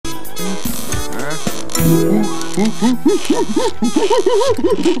I'm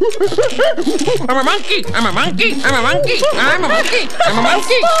a monkey! I'm a monkey! I'm a monkey! I'm a monkey! I'm a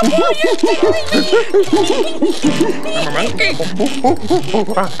monkey! I'm a monkey!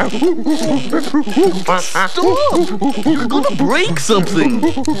 Stop! You're gonna break something!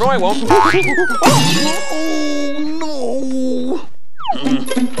 No, I won't. Oh, no!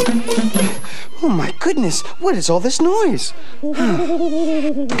 Oh my goodness, what is all this noise?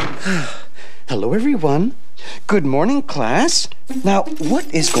 Hello everyone. Good morning, class. Now,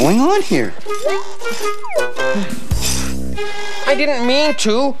 what is going on here? I didn't mean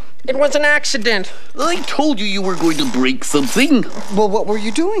to. It was an accident. I told you you were going to break something. Well, what were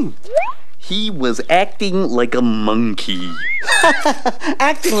you doing? He was acting like a monkey.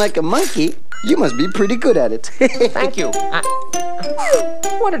 Acting like a monkey? You must be pretty good at it. Thank you.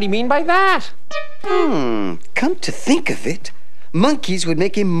 What did he mean by that? Come to think of it, monkeys would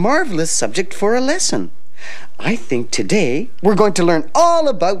make a marvelous subject for a lesson. I think today we're going to learn all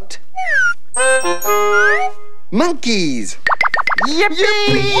about monkeys.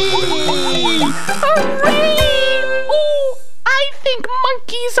 Yippee! Hooray! Oh, I think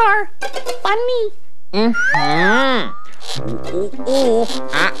monkeys are funny.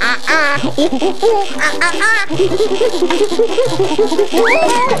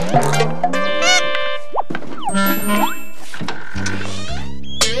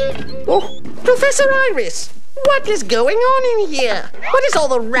 Oh, Professor Iris, what is going on in here? What is all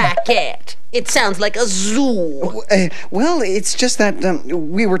the racket? It sounds like a zoo. Well, it's just that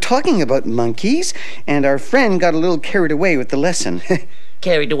we were talking about monkeys, and our friend got a little carried away with the lesson.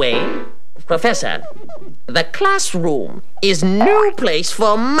 Carried away? Professor, the classroom is no place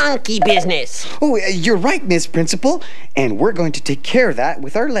for monkey business. Oh, you're right, Miss Principal, and we're going to take care of that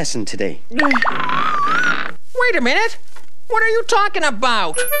with our lesson today. Wait a minute. What are you talking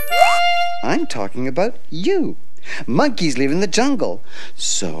about? I'm talking about you. Monkeys live in the jungle,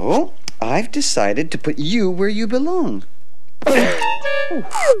 so I've decided to put you where you belong.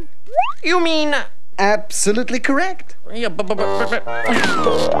 You mean... Absolutely correct. Yeah, but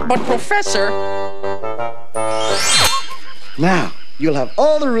Professor... Now, you'll have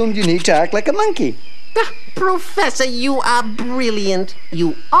all the room you need to act like a monkey. Professor, you are brilliant.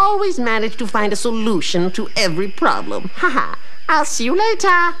 You always manage to find a solution to every problem. Haha. I'll see you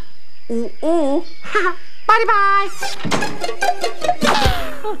later. Ooh, ooh. Haha. Bye-bye.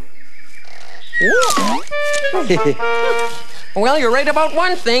 Well, you're right about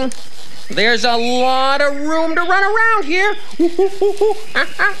one thing. There's a lot of room to run around here.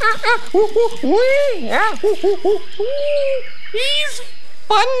 He's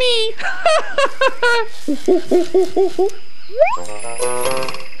funny.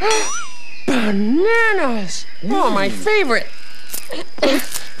 Bananas! Oh, my favorite.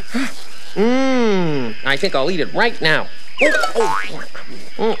 I think I'll eat it right now.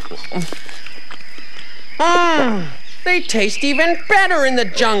 They taste even better in the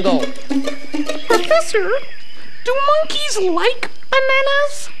jungle. Professor, do monkeys like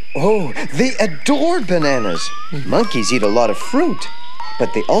bananas? Oh, they adore bananas. Monkeys eat a lot of fruit,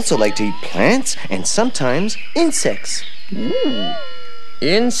 but they also like to eat plants and sometimes insects.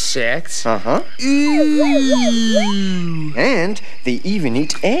 Insects? Uh-huh. And they even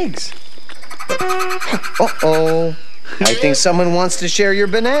eat eggs. Uh-oh. I think someone wants to share your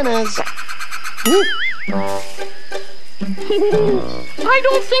bananas. I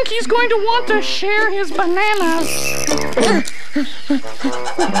don't think he's going to want to share his bananas.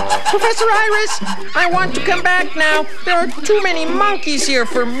 Professor Iris, I want to come back now. There are too many monkeys here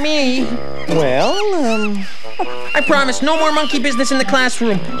for me. Well, I promise no more monkey business in the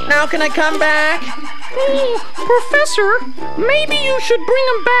classroom. Now can I come back? Oh, Professor, maybe you should bring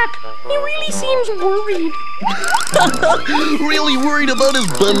him back. He really seems worried. Really worried about his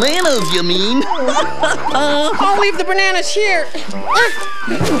bananas, you mean? I'll leave the bananas here.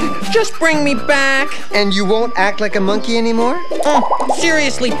 Just bring me back. and you won't act like a monkey anymore?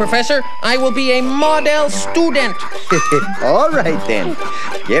 Seriously, Professor, I will be a model student. All right, then.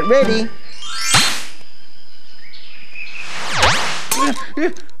 Get ready.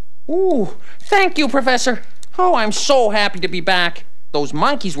 Ooh, thank you, Professor. Oh, I'm so happy to be back. Those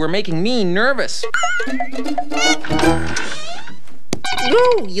monkeys were making me nervous.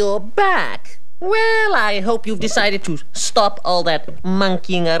 Oh, you're back. Well, I hope you've decided to stop all that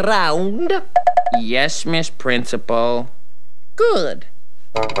monkeying around. Yes, Miss Principal. Good.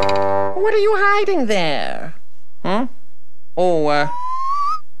 What are you hiding there? Huh? Oh,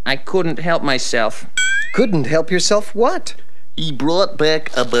 I couldn't help myself. Couldn't help yourself what? He brought back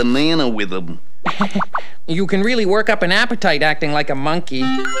a banana with him. You can really work up an appetite acting like a monkey.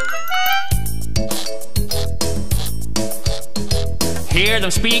 Hear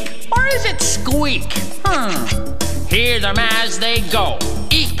them speak, or is it squeak? Hear them as they go.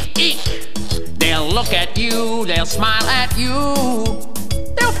 Eek, eek. They'll look at you, they'll smile at you.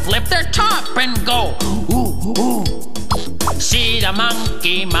 They'll flip their top and go. Ooh, ooh. See the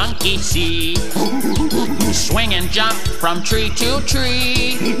monkey, monkey see. Swing and jump from tree to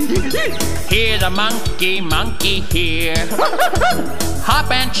tree. Hear the monkey, monkey hear. Hop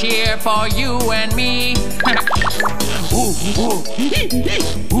and cheer for you and me.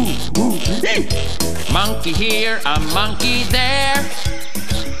 Monkey here, a monkey there.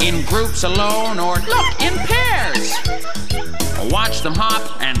 In groups alone or look in pairs. Watch them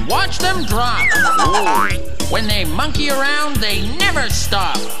hop and watch them drop. When they monkey around, they never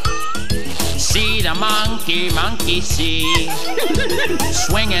stop. See the monkey, monkey see.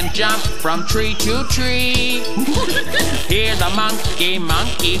 Swing and jump from tree to tree. Hear the monkey,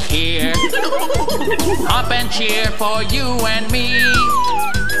 monkey hear. Hop and cheer for you and me.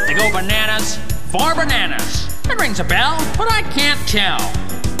 They go bananas for bananas. It rings a bell, but I can't tell.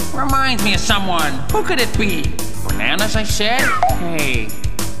 Reminds me of someone. Who could it be? Bananas, I said? Hey,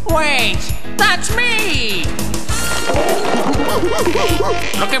 wait, that's me!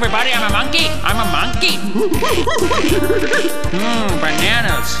 Look, everybody, I'm a monkey. I'm a monkey.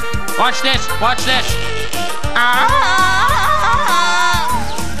 Bananas. Watch this, watch this.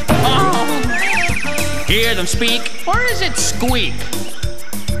 Hear them speak, or is it squeak?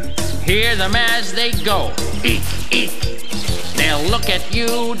 Hear them as they go. Eek, eek. They'll look at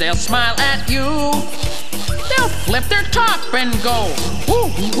you, they'll smile at you. They'll flip their top and go.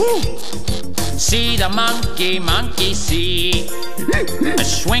 Woo, woo. See the monkey, monkey see.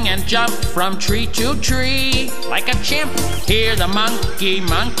 Swing and jump from tree to tree. Like a chimp, hear the monkey,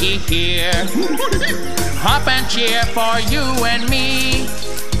 monkey hear. Hop and cheer for you and me.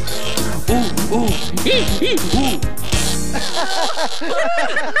 Ooh, ooh, hee, hee, ooh.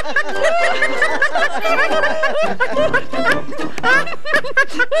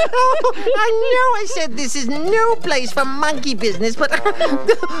 I know I said this is no place for monkey business, but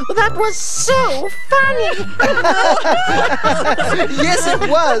that was so funny. Yes, it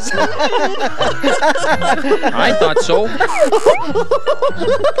was. I thought so.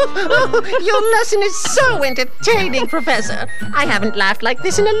 Your lesson is so entertaining, Professor. I haven't laughed like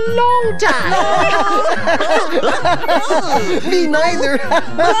this in a long time. Me neither.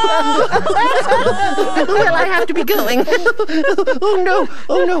 Well, I have to be going. Oh no,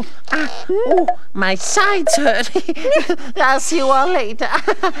 oh no. Oh, my sides hurt. I'll see you all later.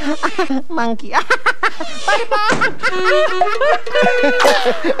 Monkey. Bye-bye.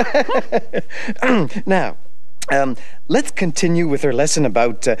 Now, let's continue with our lesson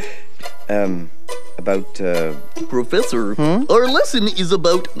about Professor, our lesson is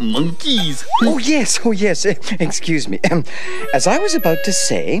about monkeys. Oh, yes, excuse me. As I was about to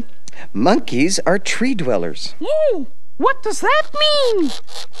say, monkeys are tree dwellers. Ooh, what does that mean?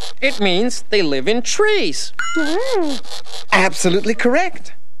 It means they live in trees. Absolutely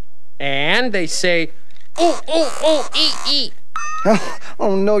correct. And they say, ooh, ooh, ooh, ee, ee.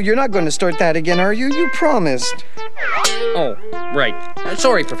 Oh, no, you're not going to start that again, are you? You promised. Oh, right.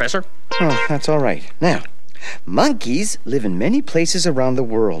 Sorry, Professor. Oh, that's all right. Now, monkeys live in many places around the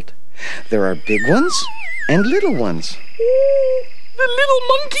world. There are big ones and little ones. Ooh, the little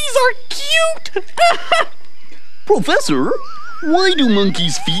monkeys are cute. Professor, why do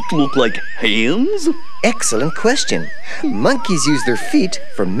monkeys' feet look like hands? Excellent question. Monkeys use their feet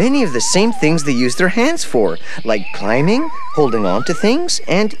for many of the same things they use their hands for, like climbing, holding on to things,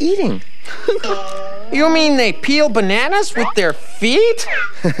 and eating. You mean they peel bananas with their feet?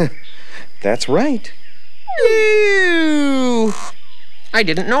 That's right. Ew! I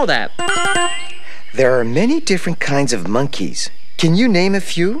didn't know that. There are many different kinds of monkeys. Can you name a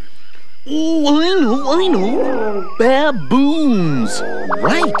few? Oh, I know. Baboons.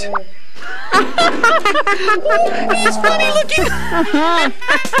 Right. He's funny looking.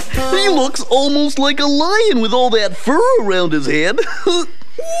 He looks almost like a lion with all that fur around his head. Ooh,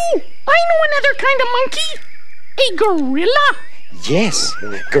 I know another kind of monkey. A gorilla. Yes,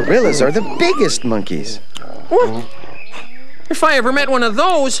 gorillas are the biggest monkeys. If I ever met one of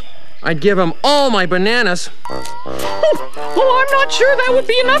those, I'd give him all my bananas. Oh, I'm not sure that would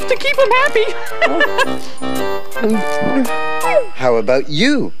be enough to keep him happy. How about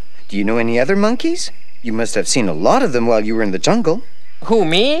you? Do you know any other monkeys? You must have seen a lot of them while you were in the jungle. Who,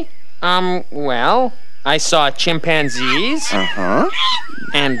 me? Well, I saw chimpanzees.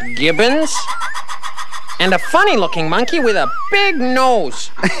 And gibbons. And a funny-looking monkey with a big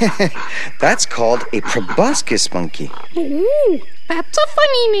nose. That's called a proboscis monkey. Ooh, that's a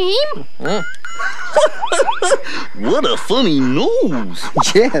funny name. What a funny nose.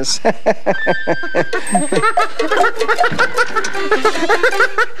 Yes.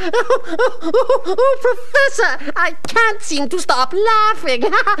 Oh, Professor, I can't seem to stop laughing.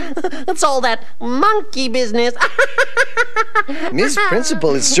 It's all that monkey business. Miss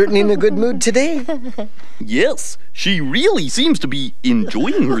Principal is certainly in a good mood today. Yes, she really seems to be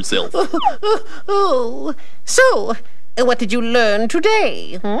enjoying herself. Oh, so, what did you learn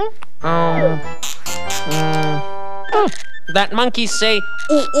today? That monkeys say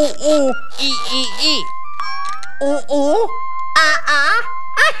ooh, ooh, ooh, ee, ee, ee. Ooh, ooh, ah, ah.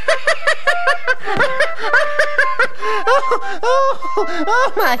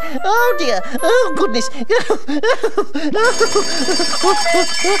 Oh my, oh dear, oh goodness.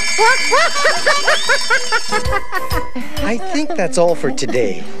 I think that's all for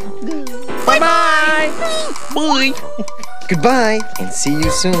today. Bye-bye. Bye. Goodbye, and see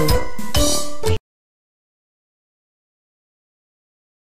you soon.